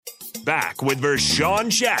Back with Vershawn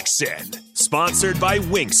Jackson. Sponsored by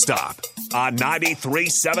Wingstop on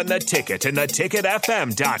 93.7 The Ticket and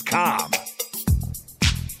theticketfm.com.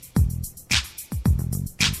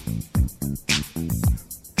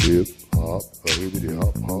 Hip hop, hippity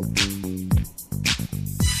hop hop.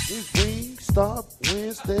 It's Wingstop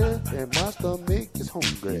Wednesday and my stomach is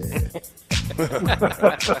hungry.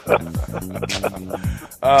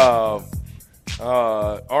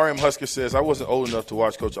 RM Husker says, I wasn't old enough to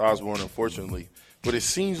watch Coach Osborne, unfortunately, but it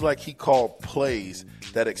seems like he called plays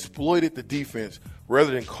that exploited the defense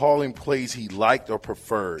rather than calling plays he liked or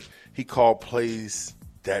preferred. He called plays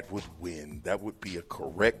that would win. That would be a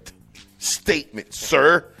correct statement,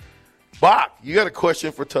 sir. Bach, you got a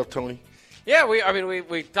question for Tough Tony? Yeah, we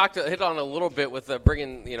hit on a little bit with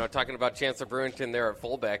bringing, talking about Chancellor Brewington there at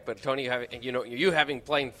fullback. But Tony, you having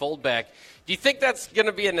playing fullback, do you think that's going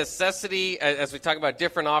to be a necessity as we talk about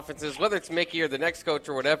different offenses, whether it's Mickey or the next coach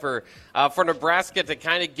or whatever, for Nebraska to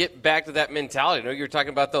kind of get back to that mentality? I know you were talking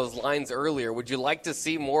about those lines earlier. Would you like to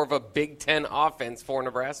see more of a Big Ten offense for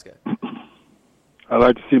Nebraska? I'd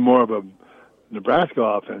like to see more of a Nebraska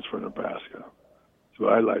offense for Nebraska. So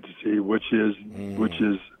I'd like to see, which is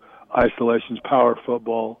isolations, power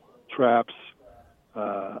football, traps,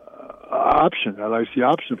 option. I like to see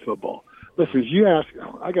option football. Listen, if you ask,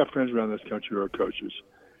 I got friends around this country who are coaches,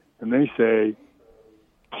 and they say,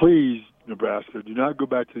 please, Nebraska, do not go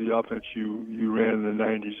back to the offense you ran in the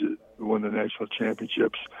 90s that won the national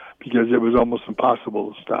championships because it was almost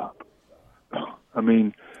impossible to stop. I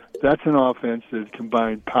mean, that's an offense that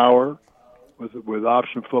combined power with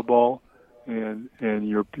option football, and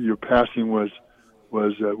your passing was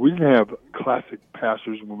we didn't have classic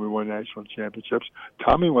passers when we won national championships.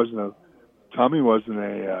 Tommy wasn't a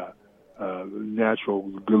natural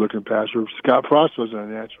good-looking passer. Scott Frost wasn't a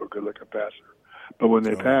natural good-looking passer. But when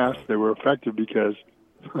they passed, they were effective because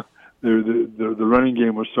the running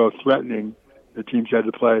game was so threatening. The teams had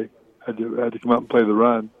to come out and play the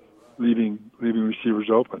run, leaving receivers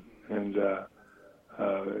open. And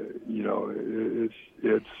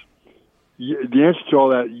it's the answer to all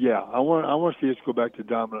that. Yeah, I want to see us go back to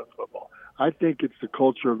dominant football. I think it's the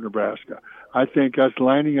culture of Nebraska. I think us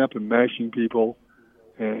lining up and mashing people,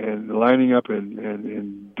 and lining up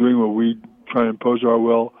and doing what we try to impose our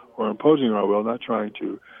will, or imposing our will, not trying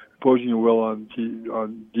to, imposing a will on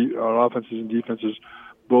offenses and defenses,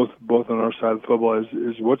 both on our side of football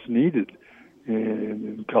is what's needed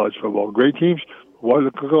in college football. Great teams.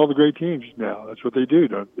 Look at all the great teams now. That's what they do,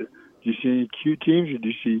 don't they? Do you see any cute teams, or do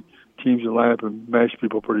you see teams that line up and mash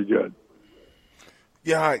people pretty good?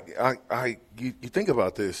 Yeah, you think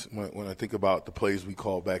about this when I think about the plays we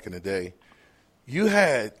called back in the day.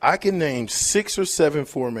 I can name 6 or 7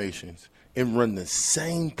 formations and run the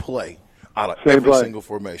same play out of every single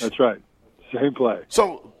formation. That's right, same play.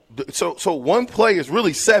 So one play is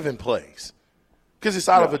really 7 plays because it's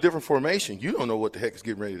out of a different formation. You don't know what the heck is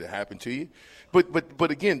getting ready to happen to you. But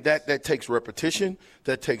again, that takes repetition,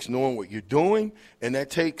 that takes knowing what you're doing, and that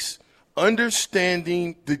takes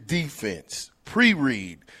understanding the defense,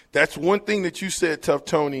 pre-read. That's one thing that you said, Tough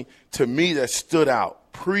Tony, to me that stood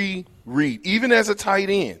out, pre-read. Even as a tight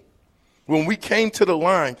end, when we came to the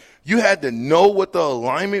line, you had to know what the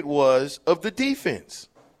alignment was of the defense.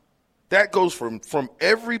 That goes from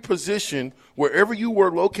every position, wherever you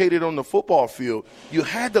were located on the football field, you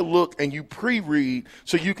had to look and you pre-read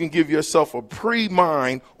so you can give yourself a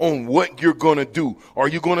pre-mind on what you're going to do. Are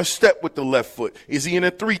you going to step with the left foot? Is he in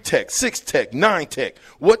a 3-tech, 6-tech, 9-tech?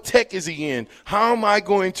 What tech is he in? How am I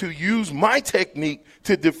going to use my technique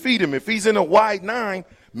to defeat him? If he's in a wide 9,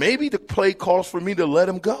 maybe the play calls for me to let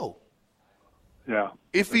him go. Yeah.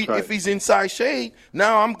 If he's inside shade,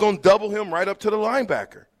 now I'm going to double him right up to the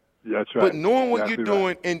linebacker. That's right. But knowing what exactly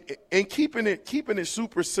you're doing and keeping it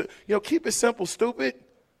super, keep it simple, stupid.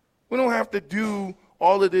 We don't have to do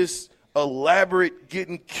all of this elaborate,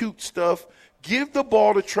 getting cute stuff. Give the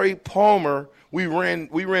ball to Trey Palmer. We ran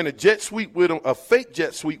a jet sweep with him, a fake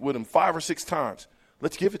jet sweep with him 5 or 6 times.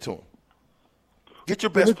 Let's give it to him. Get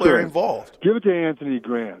your best player involved. Give it to Anthony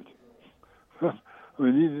Grant. I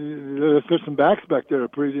mean, there's some backs back there that are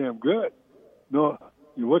pretty damn good. No.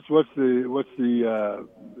 What's the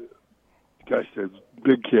guy said,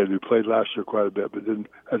 big kid who played last year quite a bit but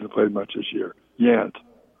hasn't played much this year? Yant.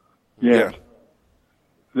 Yeah.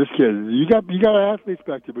 This kid, you got athletes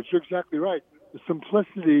back there, but you're exactly right. The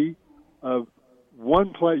simplicity of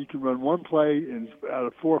one play, you can run one play out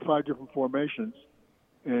of 4 or 5 different formations,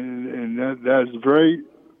 and that's very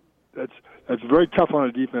tough on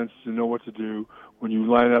a defense to know what to do when you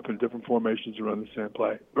line up in different formations and run the same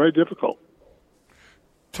play. Very difficult.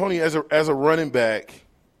 Tony, as a running back,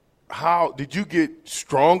 how did you get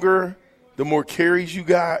stronger the more carries you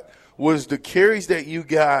got? Was the carries that you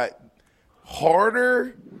got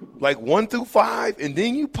harder, like 1 through 5, and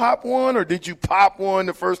then you pop one, or did you pop one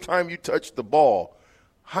the first time you touched the ball?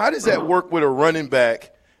 How does that work with a running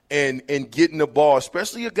back and getting the ball,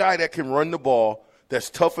 especially a guy that can run the ball, that's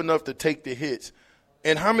tough enough to take the hits?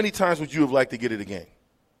 And how many times would you have liked to get it again?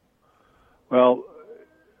 Well,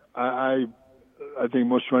 I think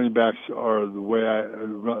most running backs are the way I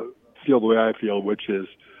feel the way I feel, which is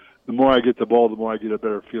the more I get the ball, the more I get a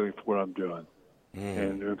better feeling for what I'm doing,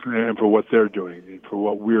 and for what they're doing, and for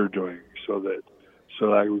what we're doing, so that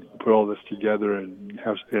I can put all this together and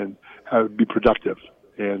have be productive.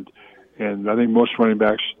 And I think most running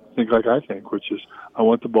backs think like I think, which is I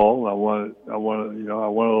want the ball, and I want it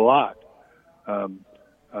a lot. I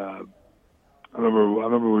remember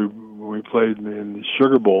when we played in the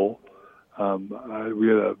Sugar Bowl. We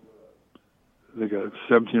had a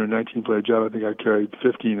 17 or 19 play drive. I think I carried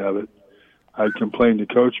 15 of it. I complained to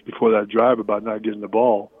coach before that drive about not getting the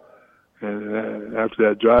ball, and after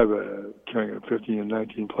that drive, carrying 15 and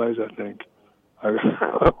 19 plays, I think I went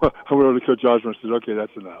over to Coach Osborne and said, "Okay,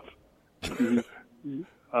 that's enough.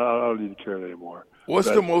 I don't need to carry it anymore." What's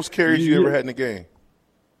the most carries you ever had in a game?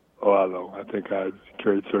 Oh, I don't know. I think I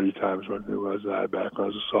carried 30 times when I was a back when I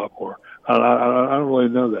was a sophomore. I don't really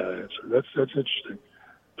know that answer. That's interesting.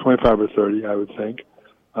 25 or 30, I would think.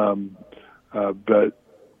 But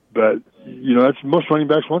that's most running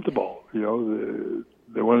backs want the ball.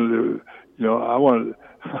 They wanted to. I wanted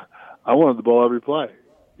the ball every play.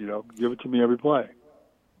 Give it to me every play.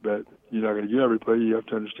 But you're not going to get every play. You have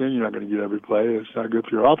to understand you're not going to get every play. It's not good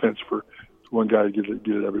for your offense for one guy to get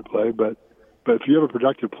it every play. But if you have a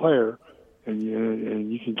productive player and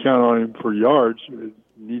you can count on him for yards in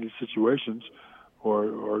needed situations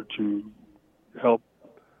or to help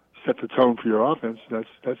set the tone for your offense, that's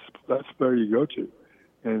where you go to.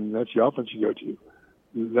 And that's the offense you go to.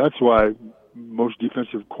 That's why most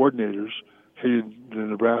defensive coordinators hated the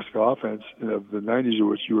Nebraska offense of the 90s, of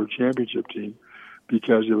which you were a championship team,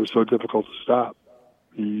 because it was so difficult to stop.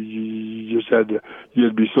 You just had to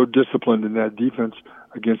be so disciplined in that defense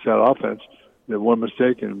against that offense that one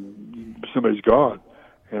mistake and somebody's gone.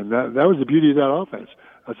 And that was the beauty of that offense.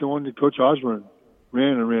 That's the one that Coach Osborne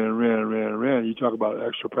ran and ran and ran and ran and ran. You talk about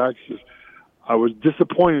extra practices. I was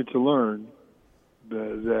disappointed to learn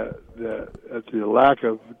that at the lack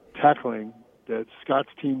of tackling that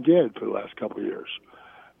Scott's team did for the last couple of years.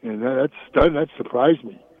 And that surprised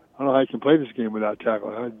me. I don't know how you can play this game without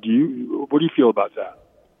tackling. What do you feel about that?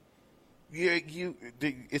 Yeah,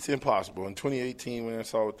 it's impossible. In 2018, when I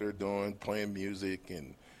saw what they're doing, playing music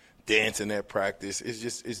and dancing at practice,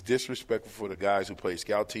 it's disrespectful for the guys who play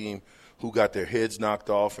scout team, who got their heads knocked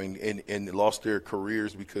off and lost their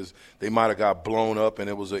careers because they might have got blown up and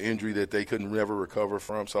it was an injury that they couldn't never recover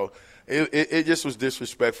from. So it just was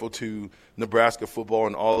disrespectful to Nebraska football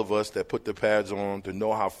and all of us that put the pads on to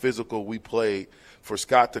know how physical we played, for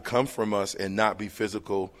Scott to come from us and not be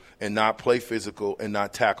physical and not play physical and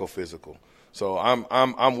not tackle physical. So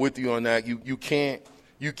I'm with you on that. You can't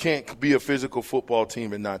be a physical football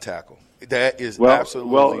team and not tackle. That is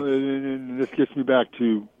absolutely. Well, and this gets me back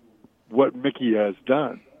to what Mickey has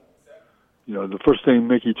done. The first thing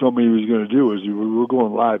Mickey told me he was going to do was we're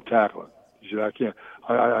going live tackling. He said,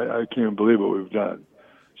 I can't believe what we've done.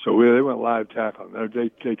 So they went live tackling.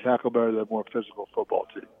 They tackle better. They're a more physical football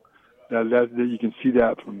team. That you can see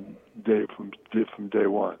that from day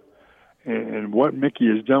one. And what Mickey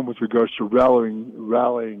has done with regards to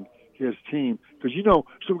rallying his team, because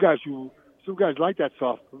some guys like that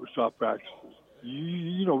soft practices.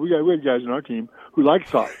 We had guys in our team who like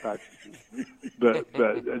soft practices, but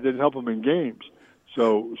it didn't help them in games.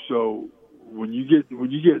 So when your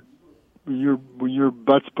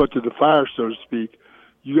butt's put to the fire, so to speak,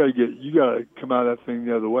 you got to come out of that thing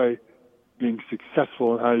the other way, being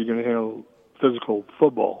successful in how you're going to handle physical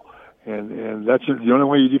football. And that's the only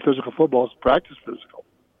way you do physical football is practice physical.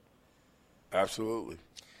 Absolutely.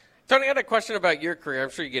 Tony, I had a question about your career. I'm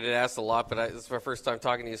sure you get it asked a lot, but this is my first time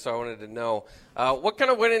talking to you, so I wanted to know. What kind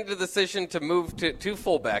of went into the decision to move to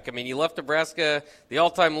fullback? I mean, you left Nebraska, the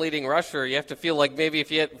all-time leading rusher. You have to feel like maybe if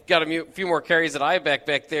you had got a few more carries at I-back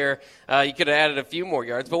back there, you could have added a few more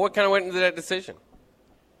yards. But what kind of went into that decision?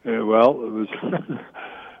 Yeah, well, it was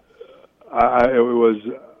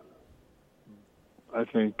I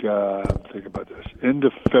think think about this. End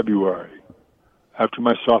of February, after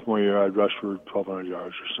my sophomore year, I'd rushed for 1,200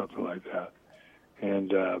 yards or something like that,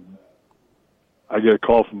 and I get a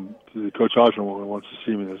call from Coach Osborne who wants to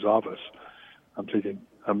see me in his office. I'm trying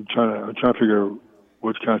to figure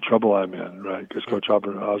what kind of trouble I'm in, right? Because Coach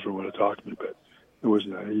Osborne would have talked to me, but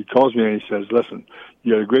He calls me and he says, "Listen,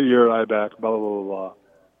 you had a great year at I-back, blah, blah, blah, blah.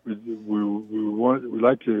 We'd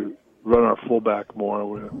like to run our fullback more.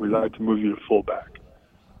 We'd like to move you to fullback."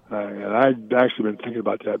 And I'd actually been thinking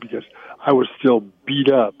about that because I was still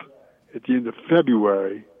beat up at the end of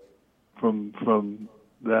February from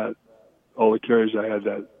that, all the carries I had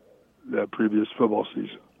that previous football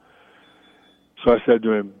season. So I said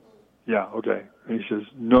to him, "Yeah, okay." And he says,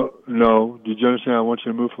 No, did you understand? I want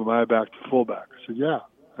you to move from I-back to fullback." I said, "Yeah,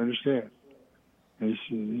 I understand." And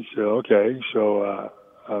he said, "Okay." So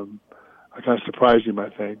I kind of surprised him, I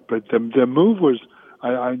think. But the move was,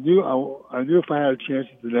 I knew if I had a chance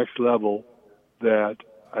at the next level that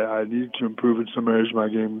I needed to improve in some areas of my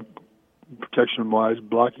game, protection-wise,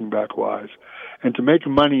 blocking back-wise. And to make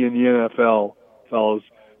money in the NFL, fellas,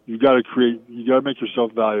 you got to make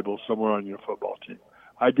yourself valuable somewhere on your football team.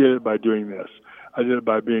 I did it by doing this. I did it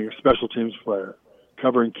by being a special teams player,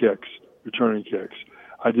 covering kicks, returning kicks.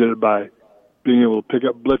 I did it by being able to pick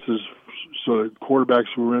up blitzes so that quarterbacks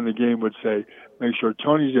who were in the game would say, "Make sure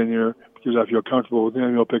Tony's in here because I feel comfortable with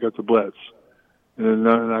him, he'll pick up the blitz." And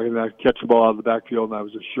then I catch the ball out of the backfield, and I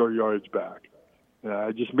was a short yardage back.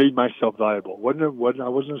 I just made myself valuable. I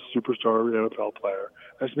wasn't a superstar NFL player.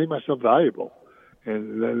 I just made myself valuable,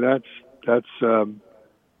 and that's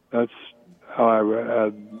how I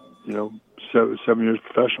had 7 years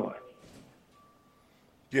professionally.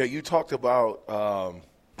 Yeah, you talked about.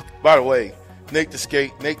 By the way, Nate the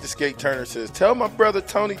Skate Turner says, "Tell my brother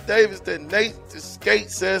Tony Davis that Nate the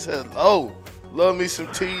Skate says hello. Love me some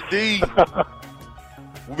TD."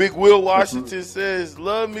 Big Will Washington says,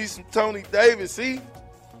 "Love me some Tony Davis." See,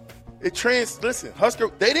 listen, Husker,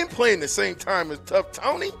 they didn't play in the same time as Tough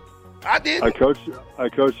Tony. I did. I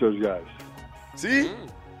coached those guys. See,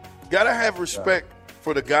 gotta have respect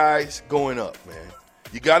for the guys going up, man.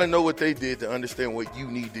 You gotta know what they did to understand what you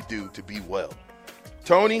need to do to be well.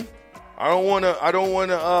 Tony, I don't wanna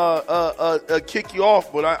kick you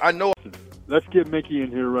off, but I know. Let's get Mickey in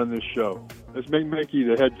here to run this show. Let's make Mickey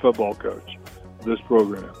the head football coach of this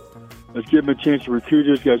program. Let's give him a chance to recruit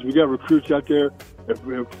these guys. We got recruits out there. If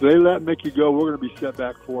they let Mickey go, we're going to be set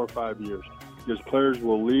back 4 or 5 years because players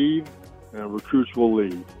will leave and recruits will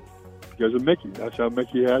leave because of Mickey. That's how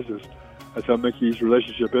Mickey has this. That's how Mickey's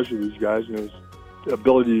relationship is with these guys and his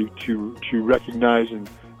ability to recognize and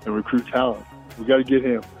recruit talent. We got to get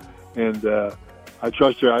him. And I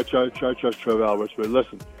trust Trev Alberts. But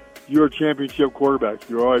listen, you're a championship quarterback.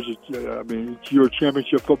 You're a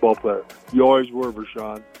championship football player. You always were,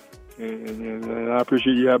 Vershawn. And I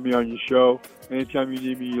appreciate you having me on your show. Anytime you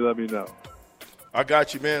need me, you let me know. I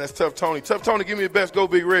got you, man. That's Tough Tony. Tough Tony, give me the best. Go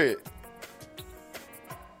Big Red.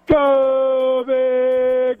 Go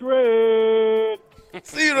Big Red.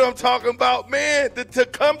 See what I'm talking about, man? The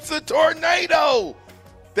Tecumseh Tornado.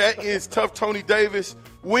 That is Tough Tony Davis.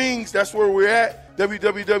 Wings, that's where we're at.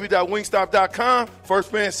 www.wingstop.com.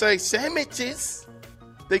 First man say sandwiches.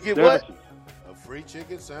 They get what? A free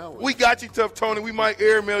chicken sandwich. We got you, Tough Tony. We might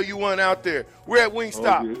airmail you one out there. We're at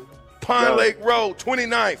Wingstop, Pine Lake Road,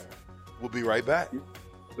 29th. We'll be right back.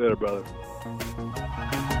 Later, brother.